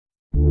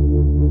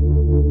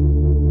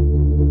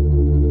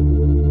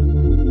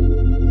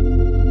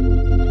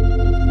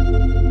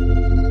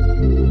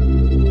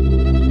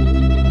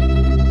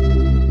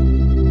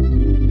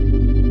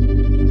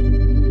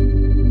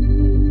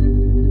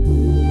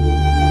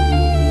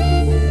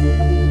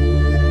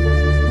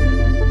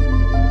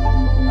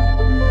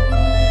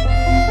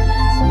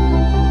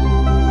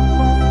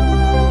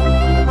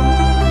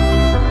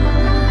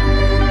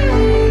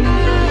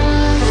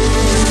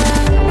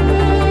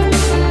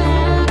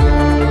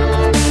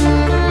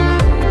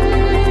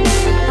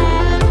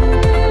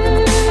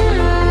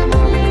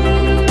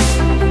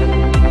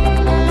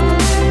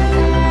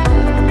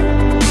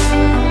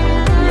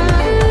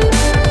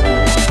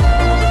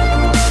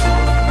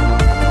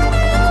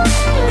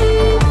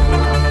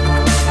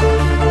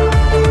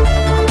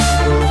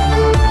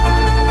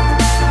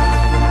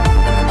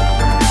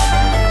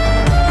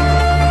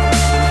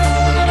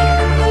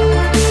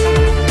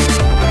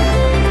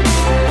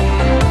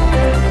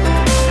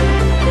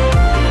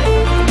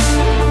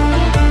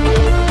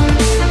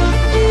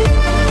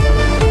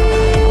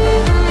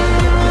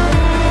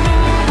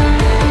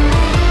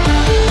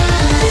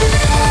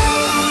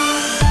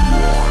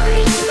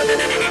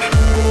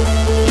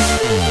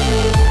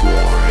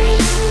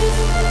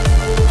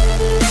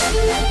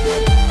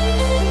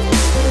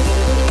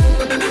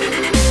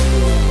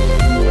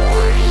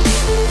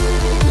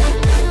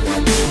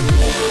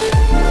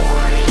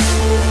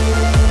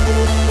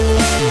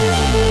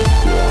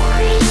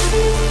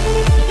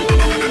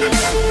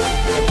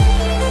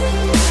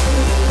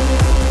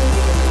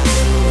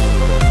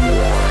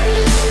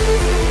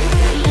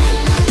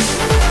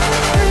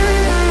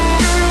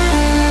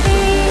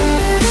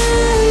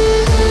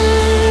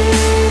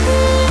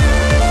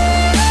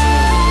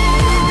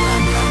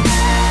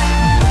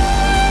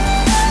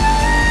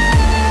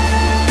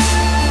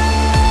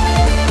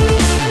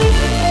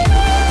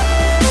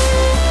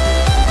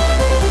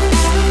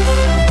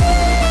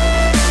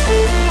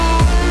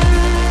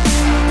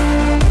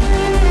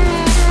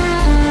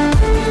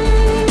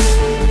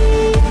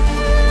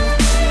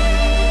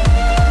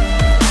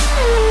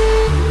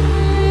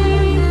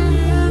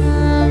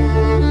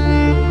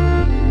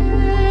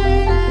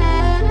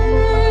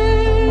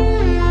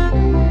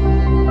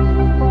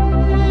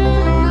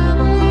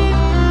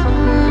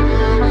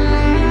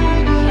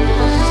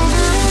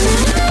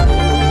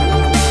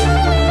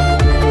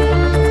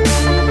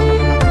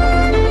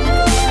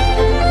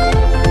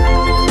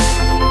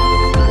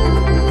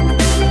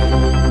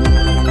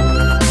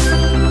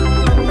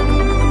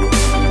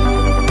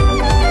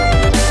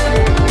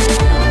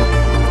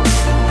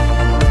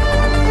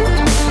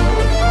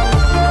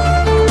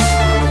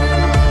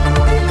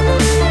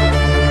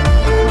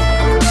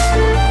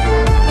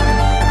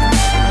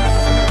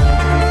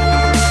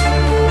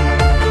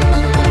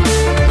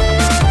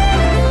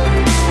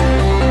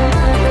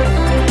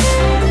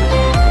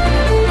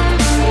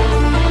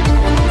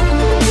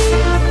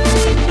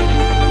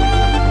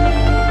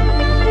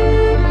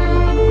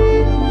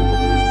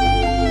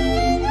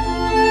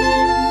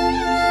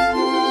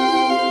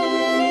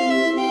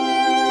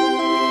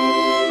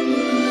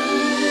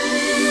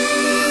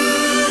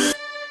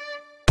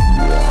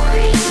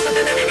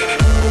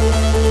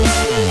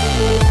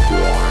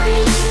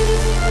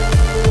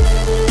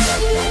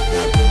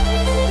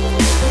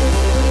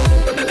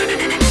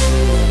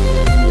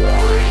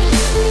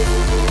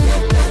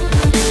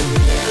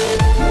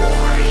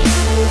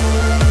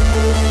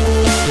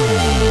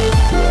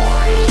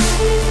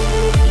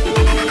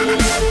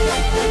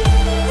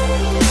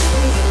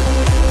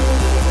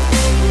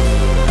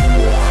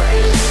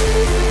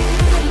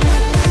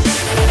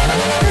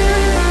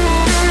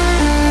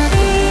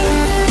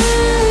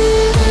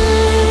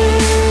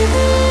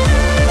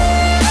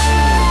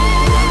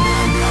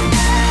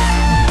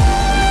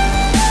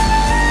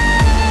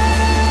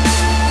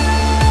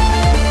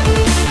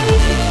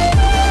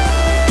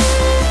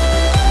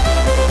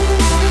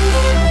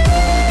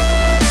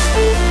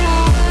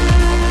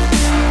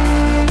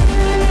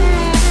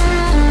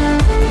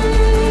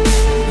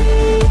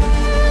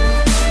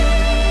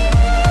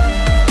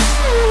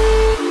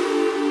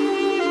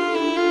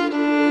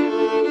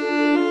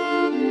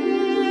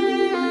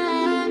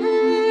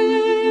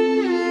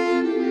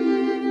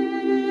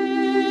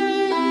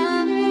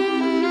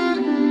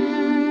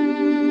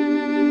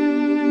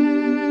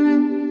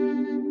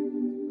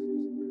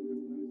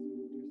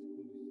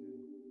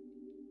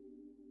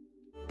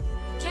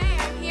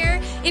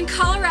in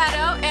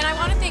Colorado, and I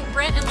want to thank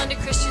Brent and Linda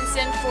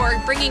Christensen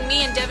for bringing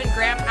me and Devin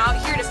Graham out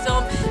here to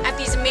film at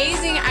these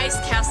amazing ice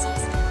castles.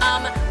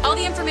 All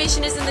the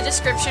information is in the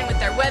description with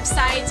their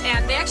website,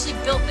 and they actually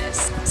built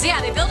this. So yeah,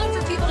 they built it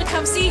for people to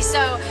come see,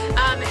 so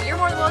you're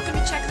more than welcome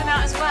to check them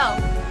out as well.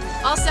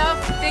 Also,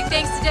 big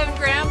thanks to Devin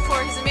Graham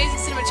for his amazing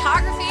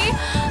cinematography.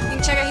 You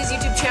can check out his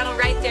YouTube channel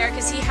right there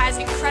because he has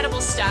incredible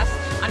stuff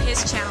on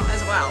his channel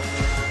as well.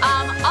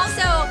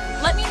 Also,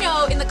 let me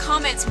know in the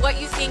comments what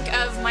you think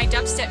of my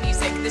dubstep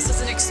music. This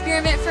was an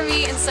experiment for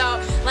me, and so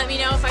let me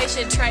know if I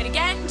should try it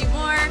again, do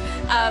more,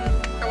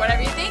 or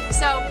whatever you think.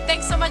 So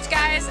thanks so much,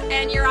 guys,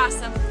 and you're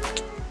awesome.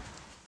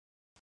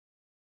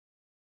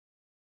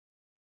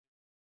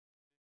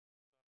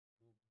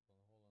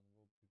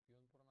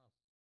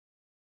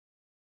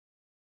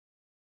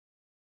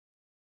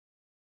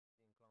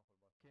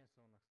 Quem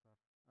são na Star?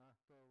 А,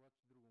 то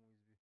обаче друго му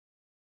изби.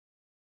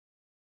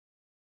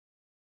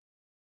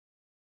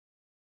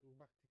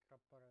 Бах ти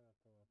крап парената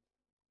това.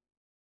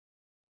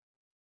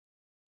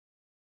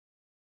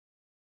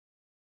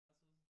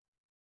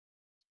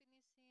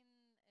 Finish in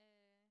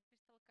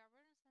Crystal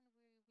Caverns and we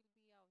will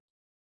be out.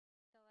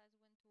 Tell us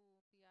when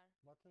to PR.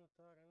 Бате на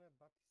това реле,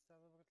 бати сега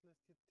да вратле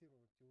с тия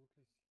тирове, ти лут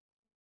ли си?